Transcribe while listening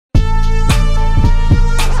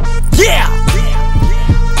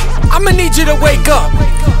you to wake up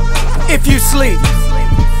if you sleep.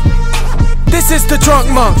 This is the Drunk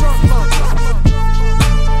Monk,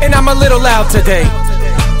 and I'm a little loud today.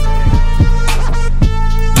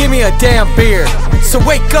 Give me a damn beer. So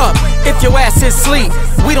wake up if your ass is asleep.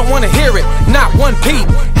 We don't wanna hear it, not one peep.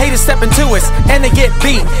 Haters step into us and they get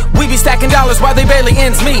beat. We be stacking dollars while they barely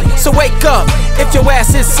ends meet. So wake up if your ass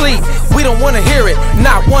is asleep. We don't wanna hear it,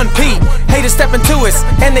 not one peep. Haters step into us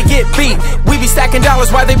and they get beat. We be stacking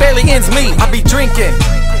dollars while they barely ends meet. I be drinking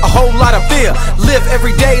a whole lot of beer. Live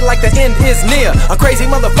every day like the end is near. A crazy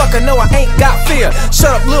motherfucker, no I ain't got fear.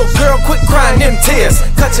 Shut up little girl, quit crying them tears.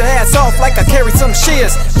 Cut your ass off like I carry some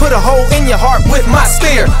shears. Put a hole in your heart with my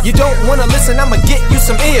spear. You don't wanna listen, I'ma get you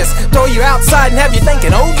some ears. Throw you outside and have you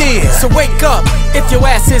thinking, oh dear. So wake up if your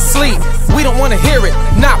ass is asleep. We don't wanna hear it,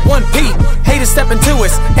 not one peep. Haters step into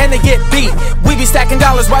us and they get beat. We be stacking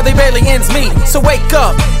dollars while they barely ends meet. So wake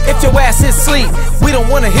up if your ass is asleep. We don't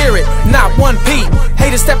wanna hear it, not one peep.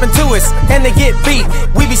 Haters step into us and they get beat.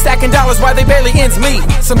 We be stacking dollars while they barely ends meet.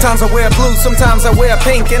 Sometimes I wear blue, sometimes I wear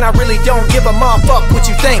pink, and I really don't give a motherfuck what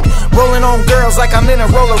you think. Rolling on girls like I'm in a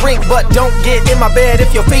roller rink, but don't get in my bed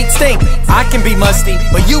if your feet stink. I can be musty,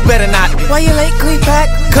 but you better not be. Why you late, Klepac?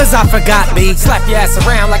 Cause I forgot me. Slap your ass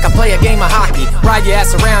around like I play a game of hockey. Ride your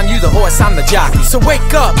ass around, you the horse, I'm the jockey. So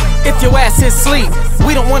wake up if your ass is asleep.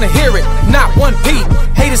 We don't wanna hear it, not one peep.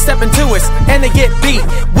 Haters step into us and they get beat.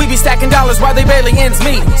 We be stacking dollars while they barely ends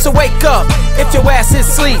meet. So wake up if your ass is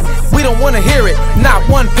asleep. We don't wanna hear it, not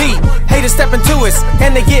one peep. Haters step into us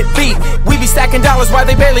and they get beat. We be stacking dollars while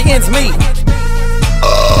they barely ends meet.